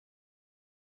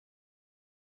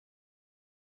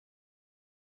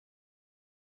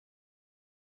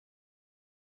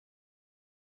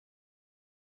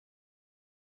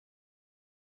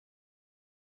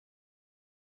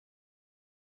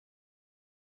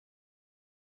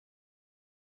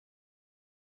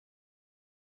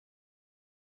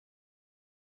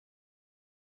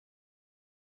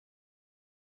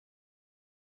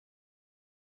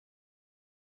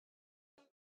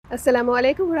Assalamu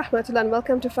alaikum wa rahmatullah and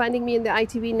welcome to Finding Me in the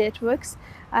ITV Networks.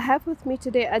 I have with me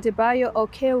today Adebayo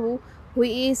Okeowo, who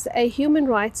is a human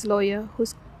rights lawyer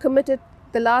who's committed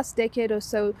the last decade or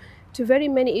so to very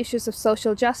many issues of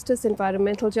social justice,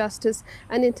 environmental justice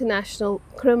and international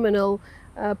criminal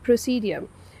procedure.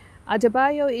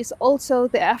 Adebayo is also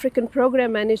the African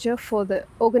Program Manager for the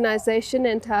organization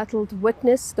entitled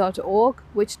Witness.org,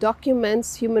 which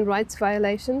documents human rights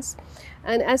violations.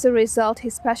 And as a result,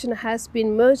 his passion has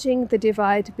been merging the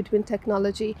divide between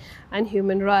technology and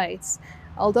human rights.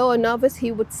 Although a novice,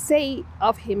 he would say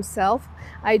of himself,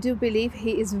 I do believe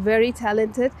he is very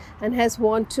talented and has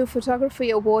won 2 photography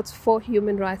awards for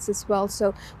human rights as well.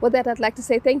 So with that, I'd like to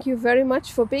say thank you very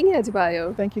much for being here,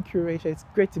 Adebayo. Thank you, Quraysha. It's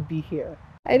great to be here.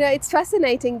 I know it's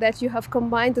fascinating that you have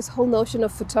combined this whole notion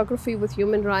of photography with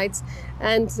human rights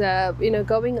and,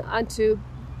 going onto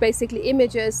basically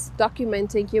images,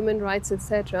 documenting human rights,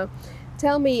 etc.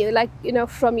 Tell me,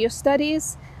 from your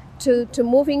studies to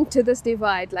moving to this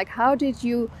divide, how did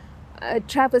you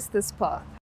traverse this path?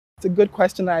 It's a good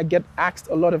question I get asked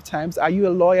a lot of times. Are you a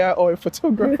lawyer or a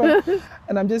photographer?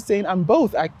 And I'm just saying I'm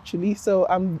both, actually. So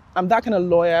I'm that kind of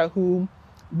lawyer who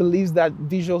believes that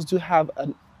visuals do have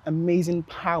an amazing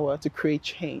power to create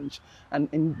change. And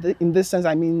in this sense,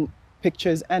 I mean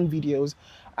pictures and videos.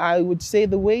 I would say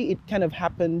the way it kind of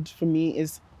happened for me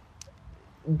is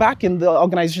back in the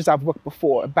organizations I've worked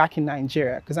before, back in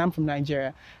Nigeria, because I'm from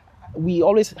Nigeria, we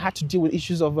always had to deal with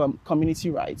issues of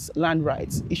community rights, land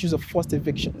rights, issues of forced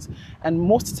evictions. And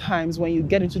most times when you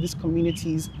get into these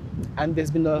communities and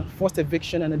there's been a forced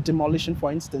eviction and a demolition,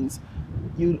 for instance,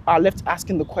 you are left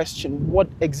asking the question, what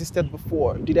existed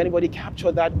before? Did anybody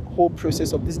capture that whole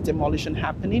process of this demolition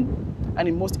happening? And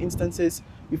in most instances,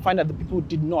 you find that the people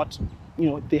did not,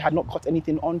 they had not caught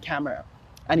anything on camera.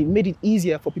 And it made it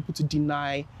easier for people to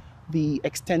deny the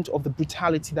extent of the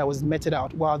brutality that was meted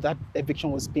out while that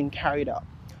eviction was being carried out.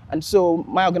 And so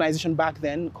my organization back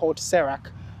then, called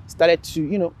SERAC, started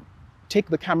to, take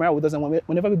the camera with us. And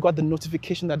whenever we got the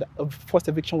notification that a forced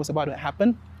eviction was about to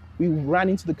happen, we ran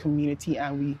into the community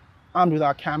and we armed with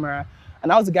our camera.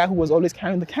 And I was the guy who was always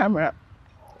carrying the camera.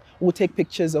 We'll take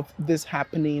pictures of this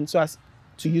happening so as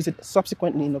to use it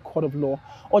subsequently in the court of law,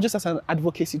 or just as an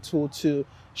advocacy tool to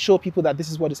show people that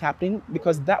this is what is happening,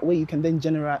 because that way you can then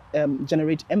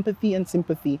generate empathy and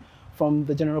sympathy from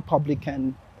the general public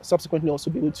and subsequently also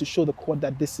be able to show the court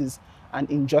that this is an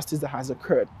injustice that has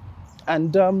occurred.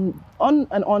 And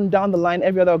on down the line,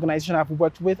 every other organization I've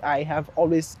worked with, I have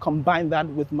always combined that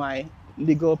with my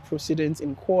legal proceedings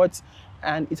in courts,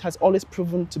 and it has always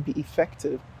proven to be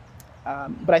effective.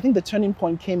 But I think the turning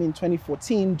point came in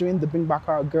 2014 during the Bring Back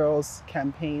Our Girls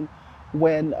campaign,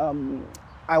 when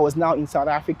I was now in South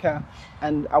Africa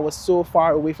and I was so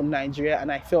far away from Nigeria,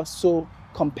 and I felt so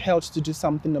compelled to do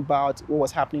something about what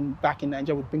was happening back in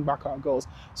Nigeria with Bring Back Our Girls.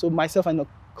 So myself and a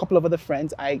couple of other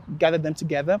friends, I gathered them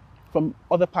together from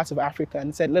other parts of Africa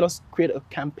and said, let us create a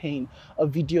campaign, a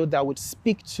video that would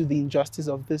speak to the injustice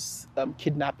of this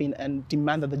kidnapping and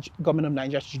demand that the government of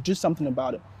Nigeria should do something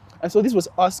about it. And so this was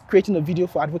us creating a video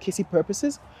for advocacy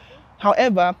purposes.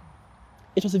 However,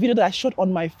 it was a video that I shot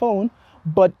on my phone,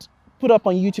 but put up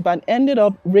on YouTube and ended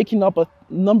up raking up a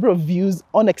number of views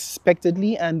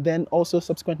unexpectedly, and then also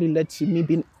subsequently led to me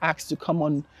being asked to come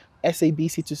on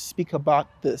SABC to speak about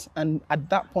this. And at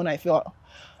that point, I thought,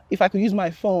 if I could use my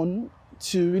phone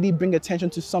to really bring attention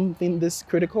to something this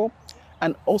critical,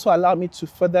 and also allowed me to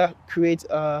further create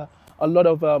a lot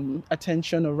of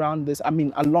attention around this. I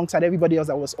mean, alongside everybody else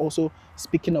that was also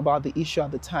speaking about the issue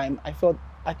at the time, I felt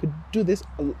I could do this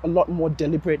a lot more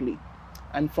deliberately.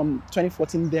 And from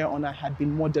 2014 there on, I had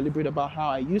been more deliberate about how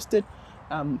I used it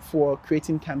for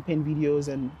creating campaign videos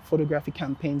and photography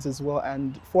campaigns as well.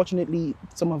 And fortunately,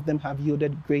 some of them have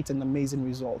yielded great and amazing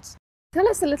results. Tell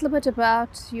us a little bit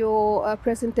about your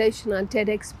presentation on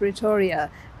TEDx Pretoria,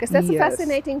 because that's a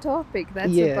fascinating topic.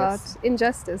 That's about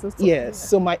injustice. Yes.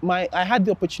 So I had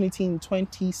the opportunity in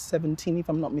 2017, if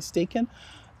I'm not mistaken,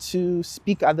 to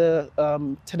speak at the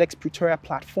TEDx Pretoria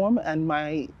platform, and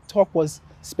my talk was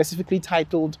specifically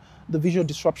titled "The Visual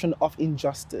Disruption of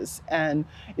Injustice." And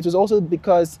it was also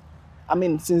because,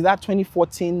 since that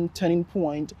 2014 turning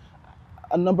point,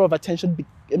 a number of attention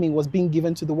was being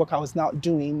given to the work I was now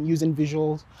doing, using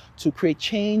visuals to create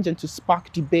change and to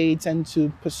spark debates and to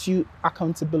pursue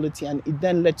accountability. And it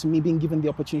then led to me being given the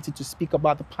opportunity to speak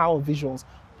about the power of visuals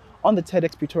on the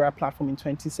TEDx Pretoria platform in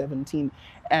 2017.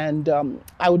 And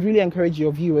I would really encourage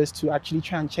your viewers to actually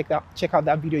try and check out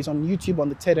that video. It's on YouTube, on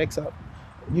the TEDx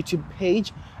YouTube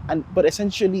page. But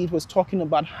essentially it was talking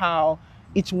about how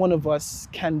each one of us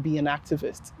can be an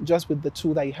activist just with the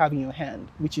tool that you have in your hand,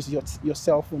 which is your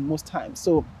cell phone most times.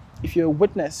 So if you're a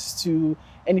witness to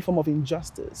any form of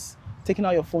injustice, taking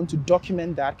out your phone to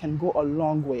document that can go a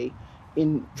long way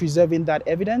in preserving that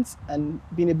evidence and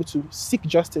being able to seek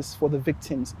justice for the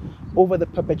victims over the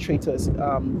perpetrators,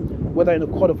 whether in a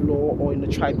court of law or in a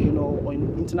tribunal or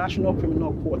in international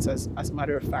criminal courts, as a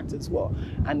matter of fact as well.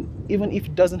 And even if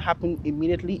it doesn't happen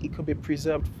immediately, it could be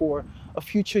preserved for a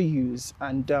future use.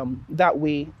 And that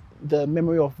way, the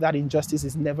memory of that injustice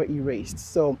is never erased.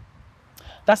 So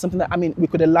that's something that, I mean, we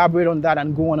could elaborate on that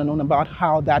and go on and on about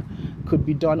how that could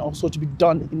be done, also to be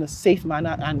done in a safe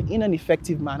manner and in an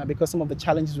effective manner, because some of the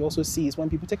challenges we also see is when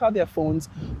people take out their phones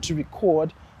to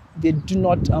record, they do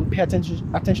not pay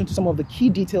attention to some of the key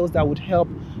details that would help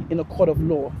in a court of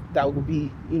law, that would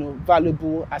be, you know,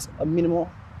 valuable as a minimal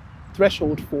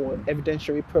threshold for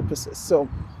evidentiary purposes. So,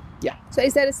 yeah. So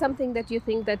is that something that you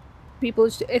think that people,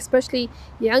 especially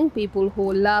young people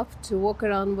who love to walk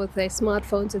around with their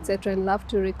smartphones, etc., and love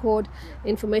to record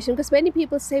information? Because many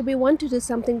people say we want to do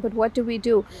something, but what do we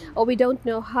do? Or we don't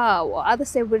know how. Or others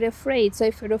say we're afraid. So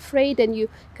if you're afraid and you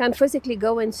can't physically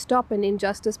go and stop an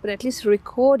injustice, but at least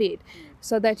record it,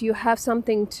 so that you have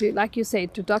something to, like you say,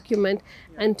 to document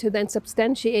and to then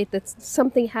substantiate that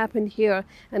something happened here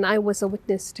and I was a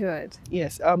witness to it.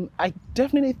 Yes, I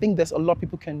definitely think there's a lot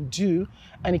people can do,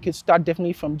 and it could start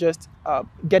definitely from just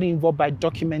getting involved by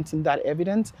documenting that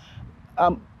evidence.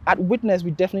 At Witness,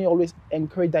 we definitely always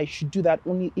encourage that you should do that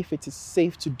only if it is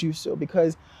safe to do so,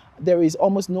 because there is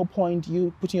almost no point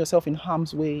you putting yourself in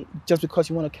harm's way just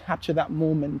because you want to capture that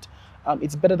moment.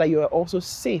 It's better that you are also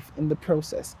safe in the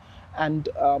process. And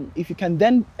if you can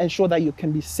then ensure that you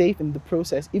can be safe in the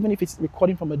process, even if it's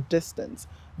recording from a distance,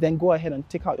 then go ahead and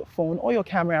take out your phone or your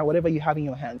camera, whatever you have in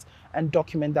your hands, and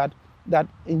document that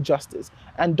injustice.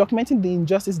 And documenting the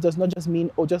injustice does not just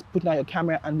mean, oh, just putting out your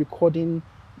camera and recording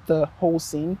the whole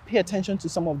scene. Pay attention to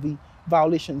some of the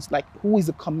violations, like who is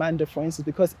the commander, for instance,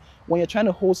 because when you're trying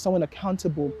to hold someone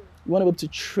accountable, you want to be able to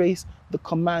trace the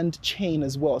command chain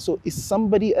as well. So is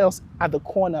somebody else at the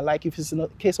corner, like if it's in a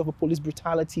case of a police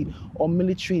brutality or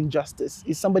military injustice,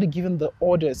 is somebody giving the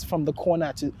orders from the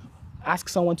corner to ask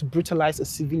someone to brutalize a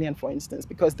civilian, for instance?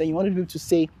 Because then you want to be able to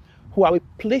say, who are we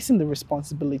placing the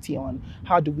responsibility on?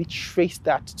 How do we trace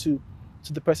that to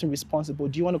the person responsible?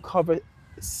 Do you want to cover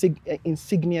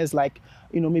insignias like,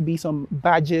 you know, maybe some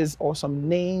badges or some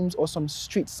names or some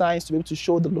street signs to be able to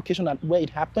show the location at where it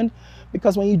happened?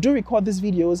 Because when you do record these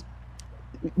videos,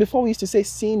 before we used to say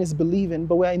seeing is believing,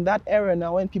 but we're in that era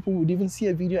now when people would even see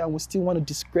a video and would still want to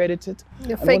discredit it.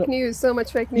 Yeah, fake news, so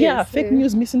much fake news. Yeah, fake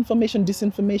news, misinformation,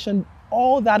 disinformation,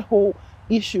 all that whole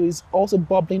issue is also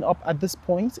bubbling up at this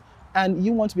point. And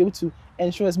you want to be able to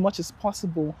ensure as much as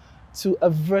possible to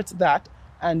avert that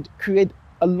and create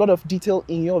a lot of detail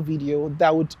in your video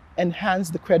that would enhance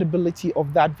the credibility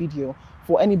of that video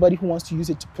for anybody who wants to use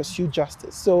it to pursue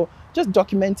justice. So just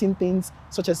documenting things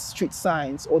such as street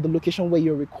signs or the location where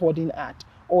you're recording at,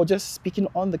 or just speaking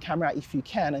on the camera if you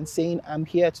can and saying, I'm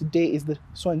here today, is the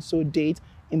so-and-so date,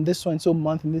 in this so-and-so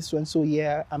month, in this so-and-so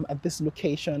year, I'm at this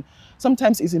location.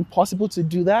 Sometimes it's impossible to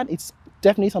do that. It's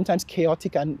definitely sometimes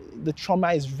chaotic and the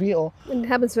trauma is real. And it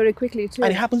happens very quickly too.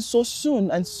 And it happens so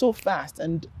soon and so fast.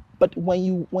 But when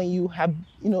you have,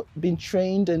 you know, been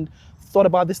trained and thought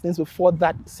about these things before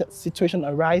that situation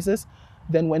arises,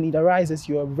 then when it arises,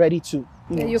 you're ready to,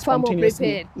 you know, you're far more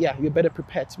prepared. Yeah, you're better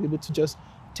prepared to be able to just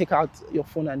take out your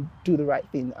phone and do the right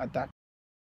thing at that.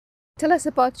 Tell us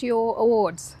about your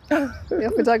awards,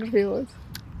 your photography awards.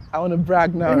 I want to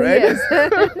brag now, right?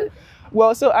 Yes.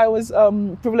 Well, so I was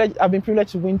privileged. I've been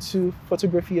privileged to win 2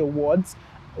 photography awards.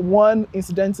 One,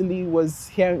 incidentally, was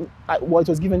here. Well, it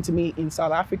was given to me in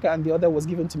South Africa, and the other was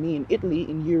given to me in Italy,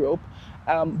 in Europe.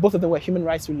 Both of them were human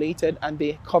rights related, and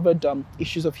they covered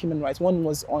issues of human rights. One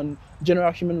was on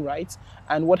general human rights,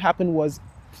 and what happened was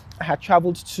I had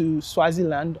traveled to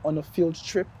Swaziland on a field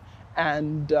trip,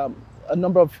 and a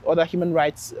number of other human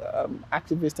rights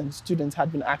activists and students had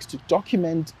been asked to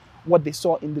document what they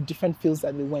saw in the different fields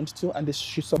that they went to, and they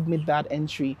should submit that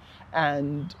entry.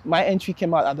 And my entry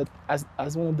came out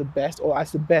as one of the best, or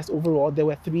as the best overall. There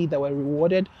were 3 that were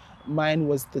rewarded. Mine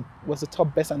was the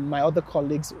top best, and my other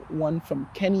colleagues, one from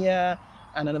Kenya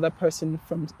and another person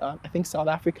from I think South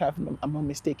Africa, if I'm not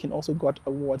mistaken, also got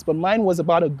awards. But mine was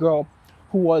about a girl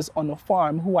who was on a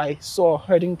farm who I saw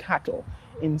herding cattle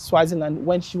in Swaziland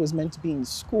when she was meant to be in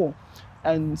school.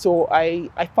 And so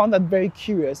I found that very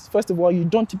curious. First of all, you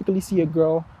don't typically see a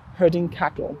girl herding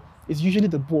cattle. It's usually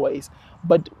the boys.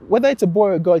 But whether it's a boy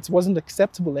or a girl, it wasn't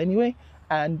acceptable anyway.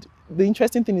 And the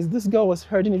interesting thing is this girl was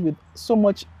herding it with so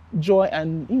much joy,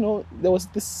 and, you know, there was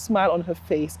this smile on her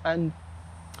face. And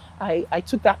I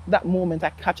took that moment,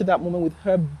 I captured that moment with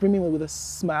her brimming with a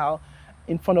smile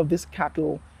in front of this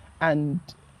cattle. And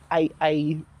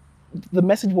the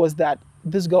message was that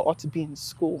this girl ought to be in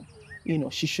school. You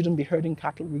know, she shouldn't be herding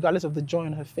cattle, regardless of the joy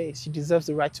on her face. She deserves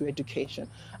the right to education.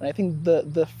 And I think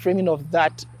the framing of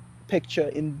that picture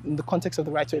in the context of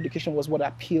the right to education was what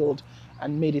appealed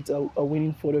and made it a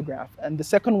winning photograph. And the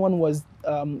second one was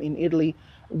in Italy,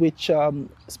 which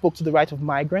spoke to the right of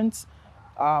migrants.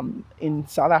 In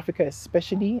South Africa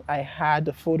especially, I had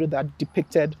a photo that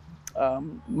depicted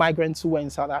migrants who were in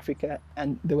South Africa,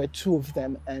 and there were two of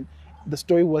them. And the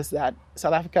story was that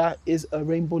South Africa is a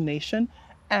rainbow nation,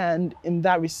 and in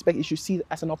that respect, you should see it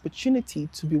as an opportunity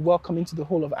to be welcoming to the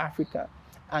whole of Africa,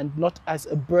 and not as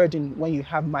a burden when you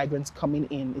have migrants coming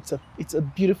in. It's a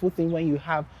beautiful thing when you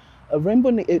have a rainbow,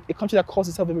 a country that calls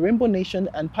itself a rainbow nation,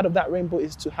 and part of that rainbow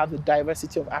is to have the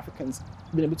diversity of Africans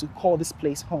being able to call this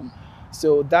place home.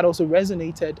 So that also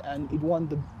resonated, and it won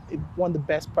the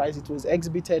best prize. It was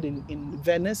exhibited in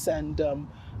Venice, and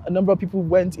a number of people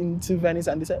went into Venice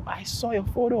and they said, "I saw your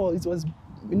photo. It was,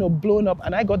 blown up."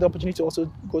 And I got the opportunity to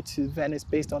also go to Venice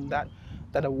based on that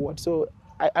award. So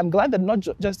I'm glad that not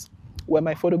just were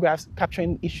my photographs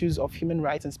capturing issues of human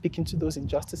rights and speaking to those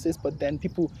injustices, but then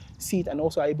people see it and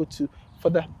also are able to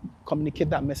further communicate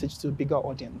that message to a bigger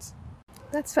audience.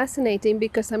 That's fascinating,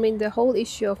 because I mean the whole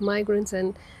issue of migrants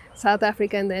in South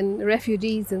Africa and then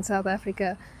refugees in South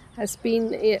Africa has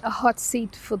been a hot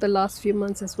seat for the last few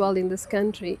months as well in this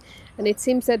country. And it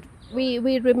seems that we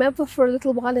remember for a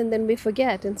little while and then we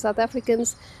forget. And South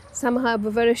Africans somehow have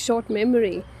a very short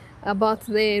memory about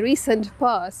their recent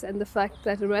past, and the fact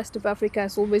that the rest of Africa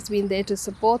has always been there to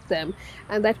support them,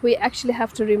 and that we actually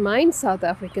have to remind South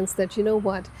Africans that, you know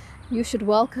what, you should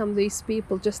welcome these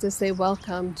people just as they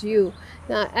welcomed you.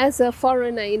 Now, as a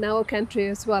foreigner in our country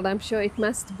as well, I'm sure it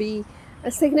must be a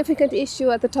significant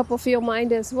issue at the top of your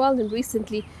mind as well. And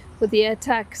recently, with the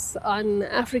attacks on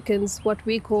Africans, what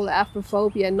we call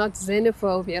Afrophobia, not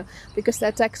xenophobia, because the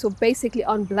attacks were basically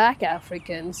on black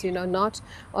Africans, not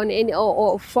on any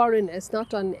or foreigners,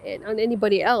 not on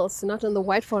anybody else, not on the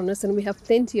white foreigners, and we have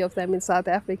plenty of them in South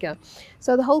Africa.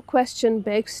 So the whole question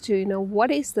begs to,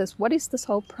 what is this? What is this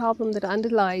whole problem that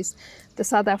underlies the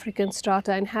South African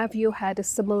strata? And have you had a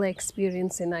similar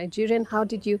experience in Nigeria? And how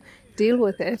did you deal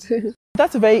with it?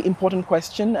 That's a very important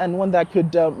question, and one that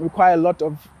could require a lot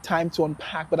of time to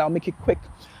unpack, but I'll make it quick.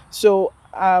 So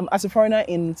as a foreigner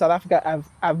in South Africa,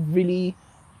 I've really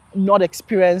not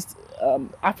experienced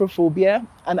Afrophobia,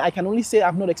 and I can only say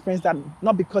I've not experienced that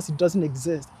not because it doesn't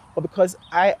exist, but because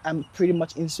I am pretty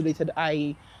much insulated.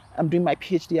 I am doing my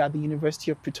PhD at the University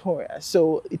of Pretoria,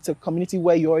 so it's a community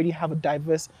where you already have a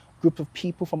diverse group of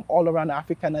people from all around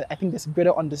Africa, and I think there's a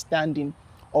greater understanding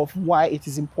of why it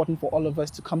is important for all of us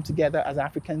to come together as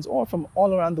Africans or from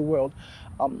all around the world.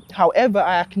 However,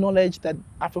 I acknowledge that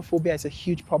Afrophobia is a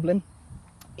huge problem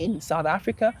in South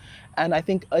Africa, and I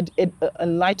think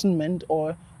enlightenment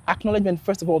or acknowledgement,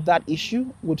 first of all, that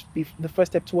issue would be the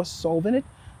first step towards solving it.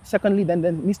 Secondly, then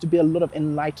there needs to be a lot of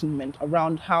enlightenment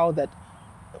around how that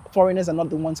foreigners are not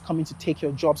the ones coming to take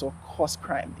your jobs or cause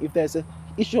crime. If there's an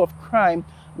issue of crime,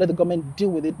 let the government deal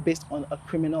with it based on a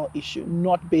criminal issue,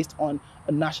 not based on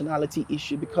a nationality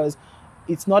issue, because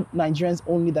it's not Nigerians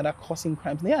only that are causing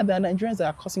crimes. Yeah, there are Nigerians that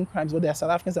are causing crimes, but there are South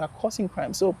Africans that are causing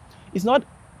crimes. So it's not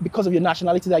because of your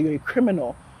nationality that you're a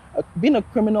criminal. Being a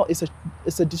criminal is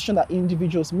a decision that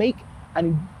individuals make,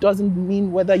 and it doesn't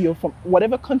mean whether you're from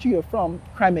whatever country you're from,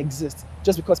 crime exists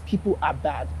just because people are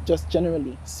bad, just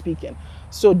generally speaking.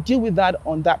 So deal with that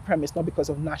on that premise, not because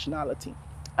of nationality.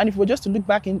 And if we're just to look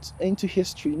back into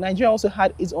history, Nigeria also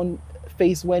had its own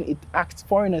phase when it asked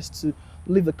foreigners to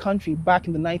leave the country back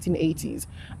in the 1980s.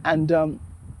 And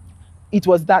it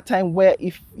was that time where,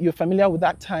 if you're familiar with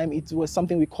that time, it was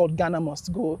something we called Ghana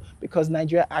Must Go, because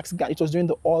Nigeria asked Ghana, it was during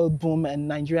the oil boom, and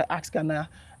Nigeria asked Ghana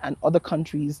and other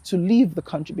countries to leave the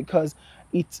country because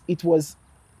it was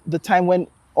the time when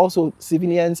also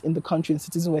civilians in the country and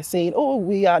citizens were saying, oh,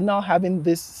 we are now having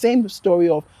this same story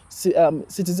of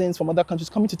citizens from other countries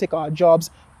coming to take our jobs,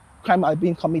 crime are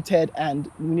being committed, and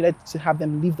we needed to have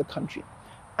them leave the country.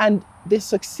 And they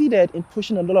succeeded in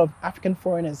pushing a lot of African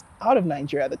foreigners out of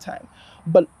Nigeria at the time.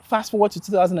 But fast forward to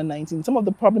 2019, some of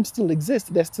the problems still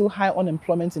exist. There's still high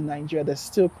unemployment in Nigeria. There's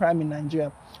still crime in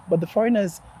Nigeria. But the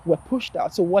foreigners were pushed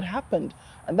out. So what happened?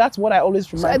 And that's what I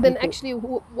always remind people. So then actually,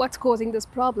 what's causing this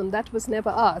problem? That was never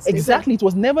us. Exactly. It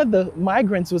was never the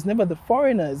migrants. It was never the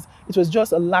foreigners. It was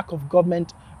just a lack of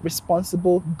government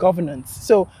responsible governance.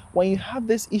 So when you have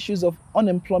these issues of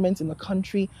unemployment in the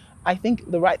country, I think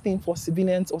the right thing for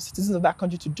civilians or citizens of that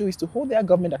country to do is to hold their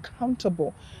government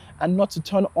accountable and not to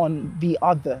turn on the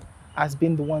other as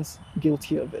being the ones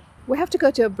guilty of it. We have to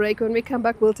go to a break. When we come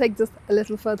back, we'll take this a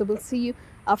little further. We'll see you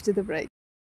after the break.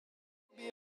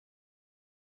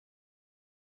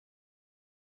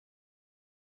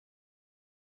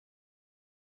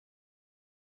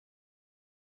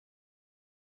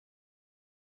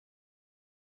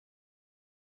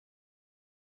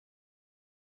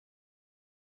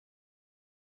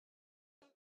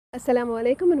 Assalamu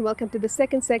alaikum and welcome to the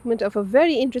second segment of a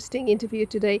very interesting interview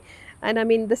today. And I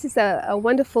mean, this is a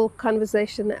wonderful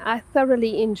conversation. I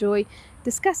thoroughly enjoy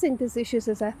discussing these issues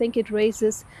as I think it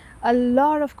raises a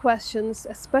lot of questions,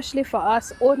 especially for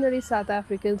us ordinary South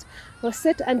Africans who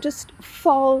sit and just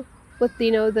fall with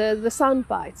the sound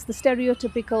bites, the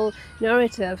stereotypical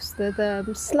narratives, the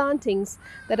slantings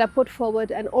that are put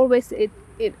forward, and always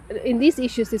in these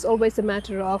issues it's always a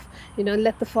matter of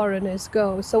let the foreigners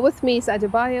go. So with me is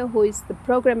Adebayo, who is the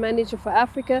program manager for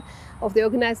Africa of the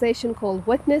organization called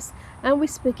Witness, and we're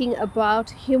speaking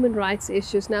about human rights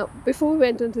issues. Now, before we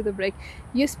went into the break,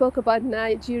 you spoke about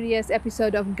Nigeria's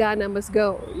episode of Ghana Must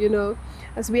Go,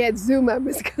 as we had Zuma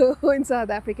Must Go in South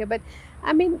Africa. But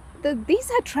I mean,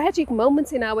 these are tragic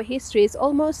moments in our history. It's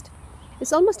almost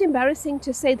embarrassing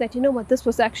to say that, this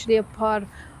was actually a part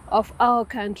of our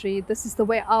country. This is the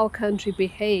way our country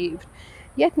behaved.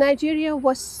 Yet Nigeria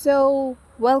was so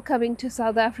welcoming to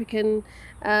South African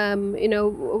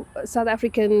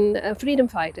freedom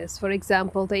fighters, for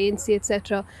example, the ANC,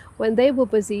 etc. When they were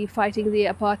busy fighting the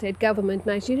apartheid government,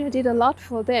 Nigeria did a lot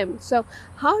for them. So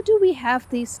how do we have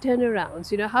these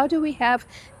turnarounds? How do we have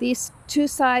these two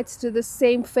sides to the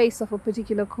same face of a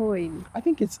particular coin? I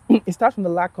think it starts from the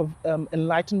lack of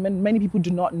enlightenment. Many people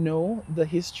do not know the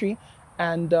history,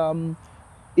 and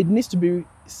it needs to be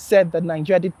said that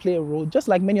Nigeria did play a role, just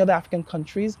like many other African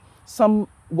countries. Some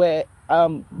were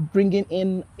bringing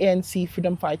in ANC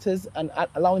freedom fighters and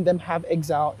allowing them have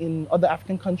exile in other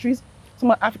African countries.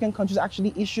 Some African countries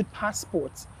actually issued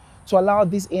passports to allow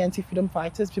these ANC freedom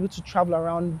fighters, people to travel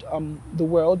around the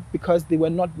world, because they were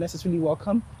not necessarily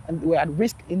welcome and were at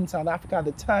risk in South Africa at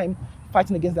the time,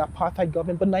 fighting against the apartheid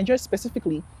government. But Nigeria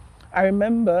specifically, I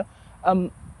remember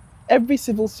every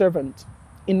civil servant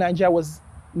in Nigeria was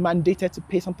mandated to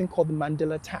pay something called the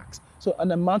Mandela tax. So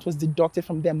an amount was deducted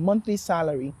from their monthly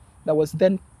salary that was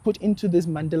then put into this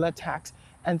Mandela tax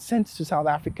and sent to South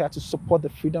Africa to support the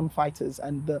freedom fighters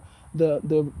and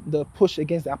the push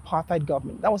against the apartheid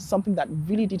government. That was something that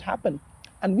really did happen,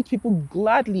 and which people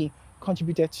gladly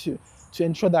contributed to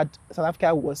ensure that South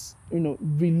Africa was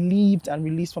relieved and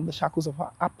released from the shackles of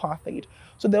apartheid.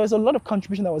 So there was a lot of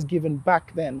contribution that was given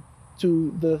back then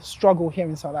to the struggle here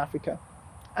in South Africa.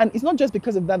 And it's not just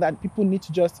because of that people need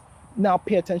to just now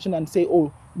pay attention and say,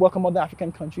 oh, welcome other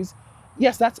African countries.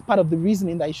 Yes, that's part of the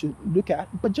reasoning that you should look at,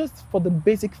 but just for the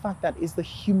basic fact that it's the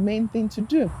humane thing to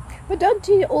do. But don't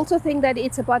you also think that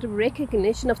it's about a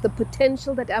recognition of the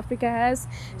potential that Africa has?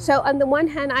 So on the one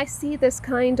hand, I see this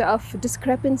kind of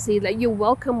discrepancy, like you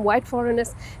welcome white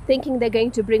foreigners thinking they're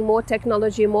going to bring more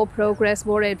technology, more progress,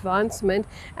 more advancement,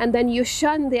 and then you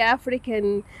shun the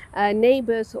African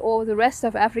neighbors or the rest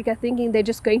of Africa thinking they're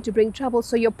just going to bring trouble.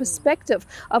 So your perspective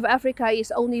of Africa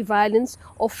is only violence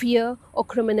or fear or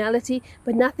criminality,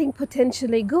 but nothing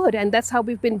potentially good. And that's how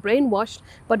we've been brainwashed,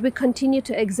 but we continue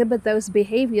to exhibit those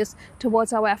behaviors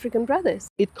towards our African brothers.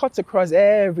 It cuts across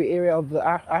every area of the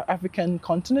African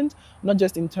continent, not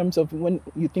just in terms of when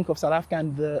you think of South Africa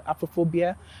and the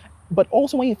Afrophobia, but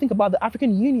also when you think about the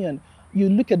African Union. You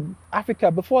look at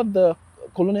Africa before the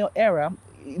colonial era,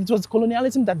 it was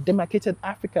colonialism that demarcated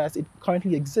Africa as it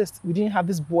currently exists. We didn't have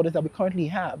these borders that we currently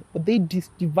have, but they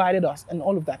divided us and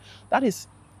all of that. That is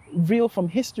real from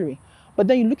history. But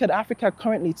then you look at Africa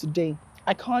currently today.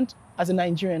 I can't, as a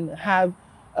Nigerian, have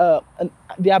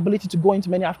the ability to go into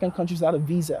many African countries without a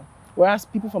visa. Whereas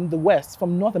people from the West,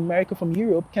 from North America, from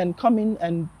Europe, can come in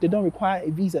and they don't require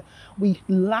a visa. We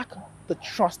lack the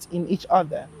trust in each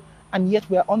other, and yet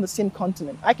we're on the same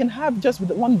continent. I can have just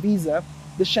with one visa,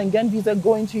 the Schengen visa,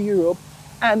 go into Europe,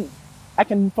 and I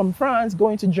can, from France, go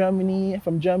into Germany,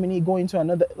 from Germany, go into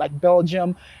another, like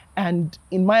Belgium, and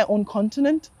in my own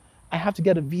continent, I have to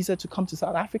get a visa to come to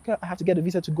South Africa. I have to get a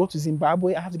visa to go to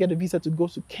Zimbabwe. I have to get a visa to go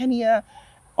to Kenya,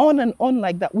 on and on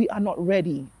like that. We are not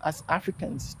ready as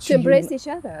Africans to embrace each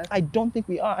other. I don't think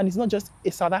we are. And it's not just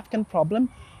a South African problem,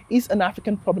 it's an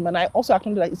African problem. And I also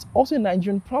acknowledge that it's also a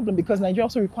Nigerian problem, because Nigeria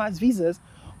also requires visas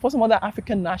for some other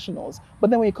African nationals. But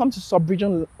then when you come to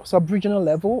sub-regional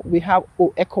level, we have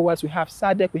ECOWAS, we have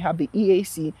SADC, we have the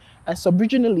EAC, and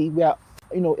sub-regionally we are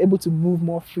able to move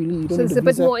more freely. You don't so need it's a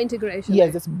bit more integration.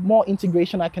 Yes, there's more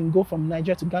integration. I can go from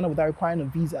Nigeria to Ghana without requiring a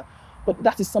visa. But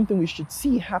that is something we should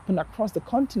see happen across the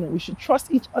continent. We should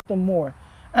trust each other more.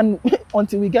 And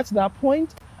until we get to that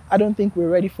point, I don't think we're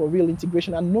ready for real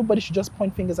integration, and nobody should just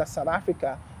point fingers at South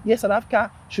Africa. Yes, South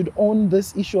Africa should own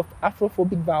this issue of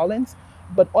Afrophobic violence,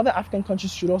 but other African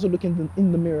countries should also look in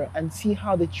the mirror and see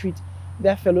how they treat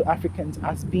their fellow Africans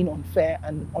as being unfair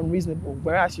and unreasonable,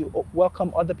 whereas you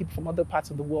welcome other people from other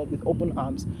parts of the world with open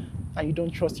arms and you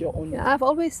don't trust your own. Yeah, I've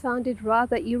always found it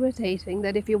rather irritating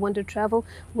that if you want to travel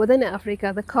within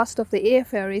Africa, the cost of the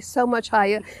airfare is so much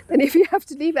higher than if you have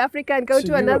to leave Africa and go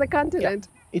to another continent.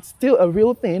 Yeah. It's still a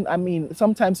real thing. I mean,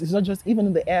 sometimes it's not just even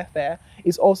in the airfare,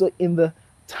 it's also in the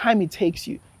time it takes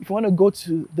you. If you want to go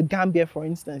to the Gambia, for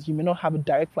instance, you may not have a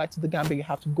direct flight to the Gambia. You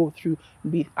have to go through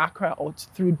be it Accra or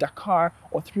through Dakar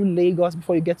or through Lagos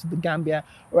before you get to the Gambia.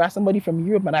 Whereas somebody from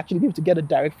Europe might actually be able to get a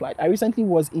direct flight. I recently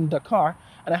was in Dakar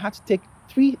and I had to take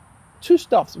two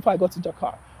stops before I got to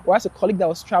Dakar. Whereas a colleague that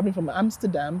was traveling from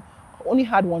Amsterdam only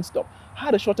had one stop,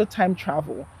 had a shorter time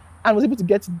travel, and was able to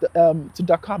get to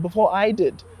Dakar before I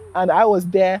did. And I was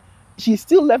there. She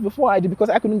still left before I did because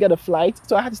I couldn't get a flight.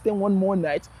 So I had to stay one more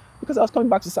night because I was coming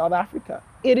back to South Africa.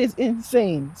 It is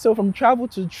insane. So from travel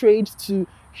to trade to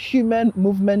human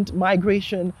movement,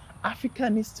 migration,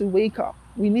 Africa needs to wake up.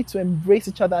 We need to embrace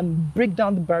each other and break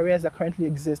down the barriers that currently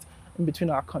exist in between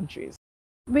our countries.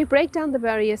 We break down the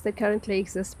barriers that currently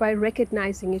exist by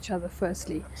recognizing each other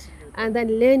firstly, and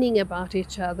then learning about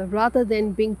each other rather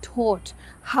than being taught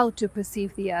how to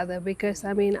perceive the other. Because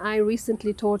I mean, I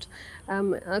recently taught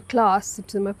a class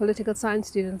to my political science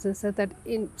students and said that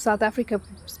in South Africa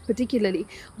particularly,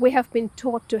 we have been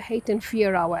taught to hate and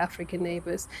fear our African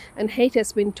neighbors, and hate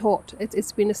has been taught.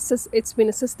 It's been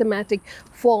a systematic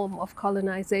form of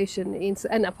colonization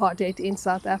and apartheid in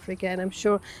South Africa, and I'm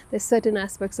sure there's certain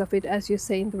aspects of it, as you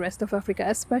say, in the rest of Africa,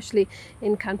 especially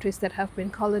in countries that have been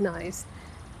colonized.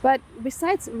 But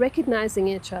besides recognizing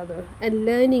each other and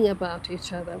learning about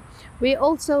each other, we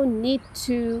also need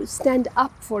to stand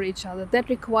up for each other. That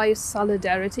requires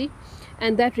solidarity,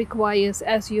 and that requires,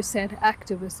 as you said,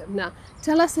 activism. Now,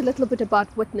 tell us a little bit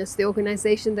about Witness, the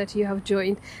organization that you have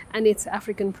joined, and its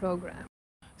African program.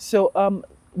 So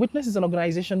Witness is an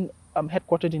organization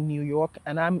headquartered in New York,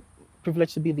 and I'm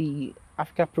privileged to be the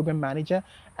Africa program manager.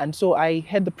 And so I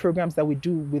head the programs that we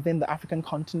do within the African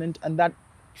continent, and that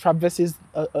traverses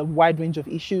a wide range of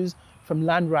issues, from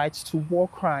land rights to war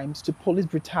crimes to police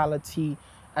brutality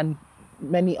and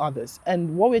many others.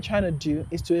 And what we're trying to do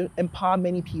is to empower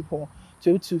many people to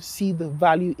be able to see the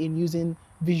value in using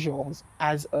visuals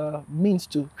as a means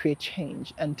to create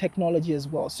change, and technology as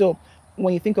well. So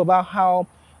when you think about how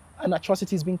an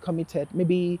atrocity is being committed,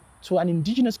 maybe to an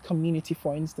indigenous community,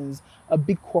 for instance, a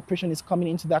big corporation is coming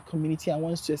into that community and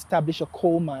wants to establish a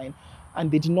coal mine,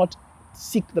 and they did not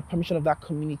seek the permission of that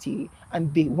community,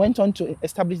 and they went on to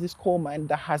establish this coal mine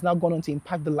that has now gone on to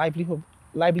impact the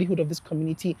livelihood of this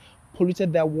community,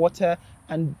 polluted their water,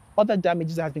 and other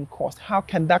damages that have been caused. How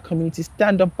can that community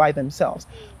stand up by themselves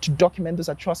to document those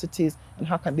atrocities, and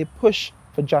how can they push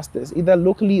for justice, either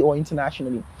locally or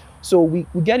internationally? So we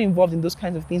get involved in those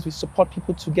kinds of things. We support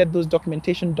people to get those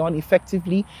documentation done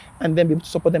effectively, and then be able to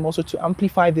support them also to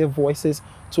amplify their voices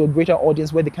to a greater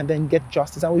audience where they can then get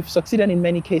justice. And we've succeeded in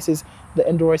many cases. The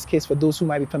Endores case, for those who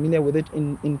might be familiar with it,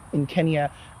 in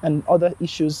Kenya, and other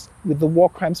issues with the war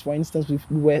crimes, for instance, we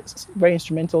were very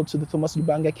instrumental to the Thomas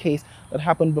Lubanga case that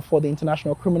happened before the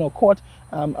International Criminal Court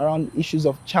around issues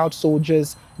of child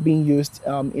soldiers being used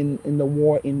in the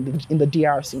war in the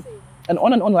DRC. And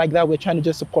on like that, we're trying to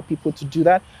just support people to do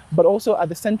that. But also at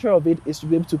the center of it is to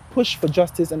be able to push for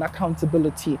justice and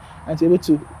accountability, and to be able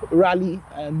to rally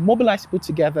and mobilize people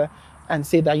together and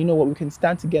say that, you know what, we can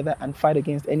stand together and fight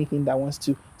against anything that wants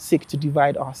to seek to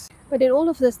divide us. But in all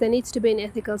of this, there needs to be an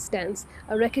ethical stance,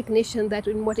 a recognition that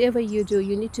in whatever you do,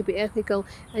 you need to be ethical,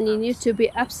 and you need to be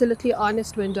absolutely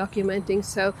honest when documenting.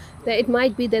 So that it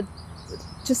might be that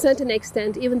to a certain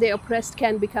extent, even the oppressed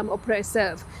can become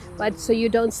oppressive. But so you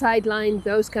don't sideline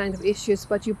those kind of issues,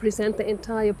 but you present the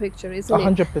entire picture, isn't it?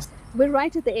 100%. We're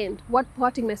right at the end. What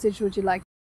parting message would you like?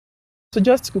 So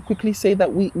just to quickly say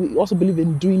that we also believe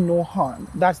in doing no harm.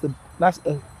 That's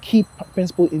a key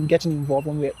principle in getting involved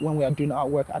when we are doing our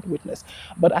work at Witness.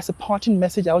 But as a parting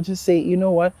message, I would just say, you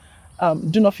know what,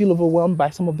 do not feel overwhelmed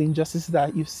by some of the injustices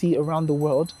that you see around the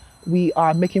world. We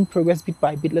are making progress bit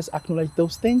by bit. Let's acknowledge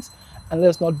those things, and let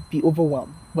us not be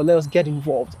overwhelmed, but let us get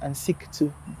involved and seek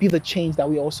to be the change that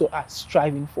we also are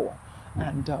striving for.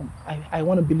 And I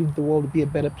want to believe the world will be a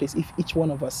better place if each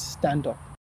one of us stand up.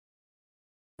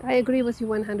 I agree with you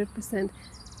 100%.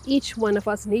 Each one of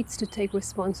us needs to take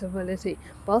responsibility,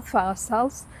 both for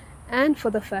ourselves and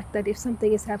for the fact that if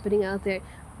something is happening out there,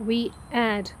 we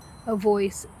add a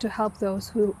voice to help those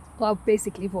who are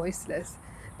basically voiceless.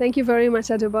 Thank you very much,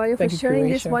 Adebayo, for sharing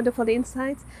these wonderful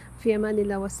insights. Fi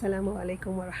amanillah, wassalamu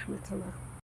alaikum wa rahmatullah.